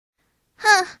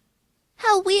Huh.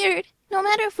 How weird. No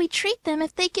matter if we treat them,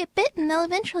 if they get bitten, they'll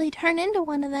eventually turn into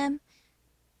one of them.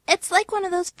 It's like one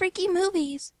of those freaky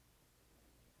movies.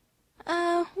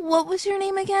 What was your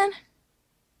name again?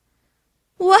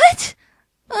 What?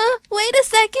 Wait a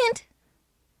second.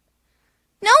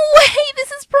 No way!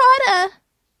 This is Prada!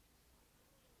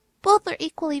 Both are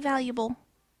equally valuable.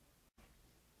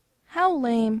 How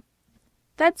lame.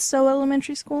 That's so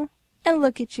elementary school. And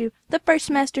look at you, the first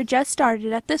semester just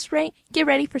started. At this rate, get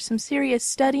ready for some serious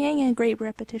studying and grade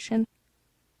repetition.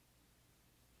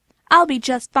 I'll be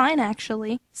just fine,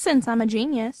 actually, since I'm a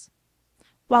genius.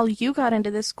 While you got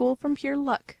into this school from pure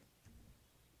luck.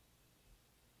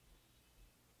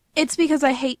 It's because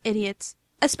I hate idiots,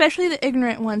 especially the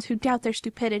ignorant ones who doubt their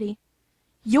stupidity.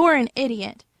 You're an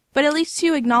idiot, but at least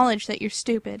you acknowledge that you're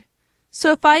stupid.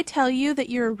 So if I tell you that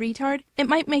you're a retard, it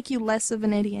might make you less of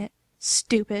an idiot.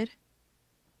 Stupid.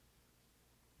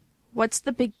 What's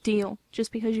the big deal,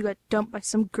 just because you got dumped by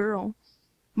some girl?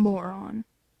 Moron.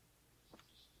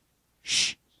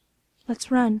 Shh. Let's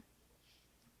run.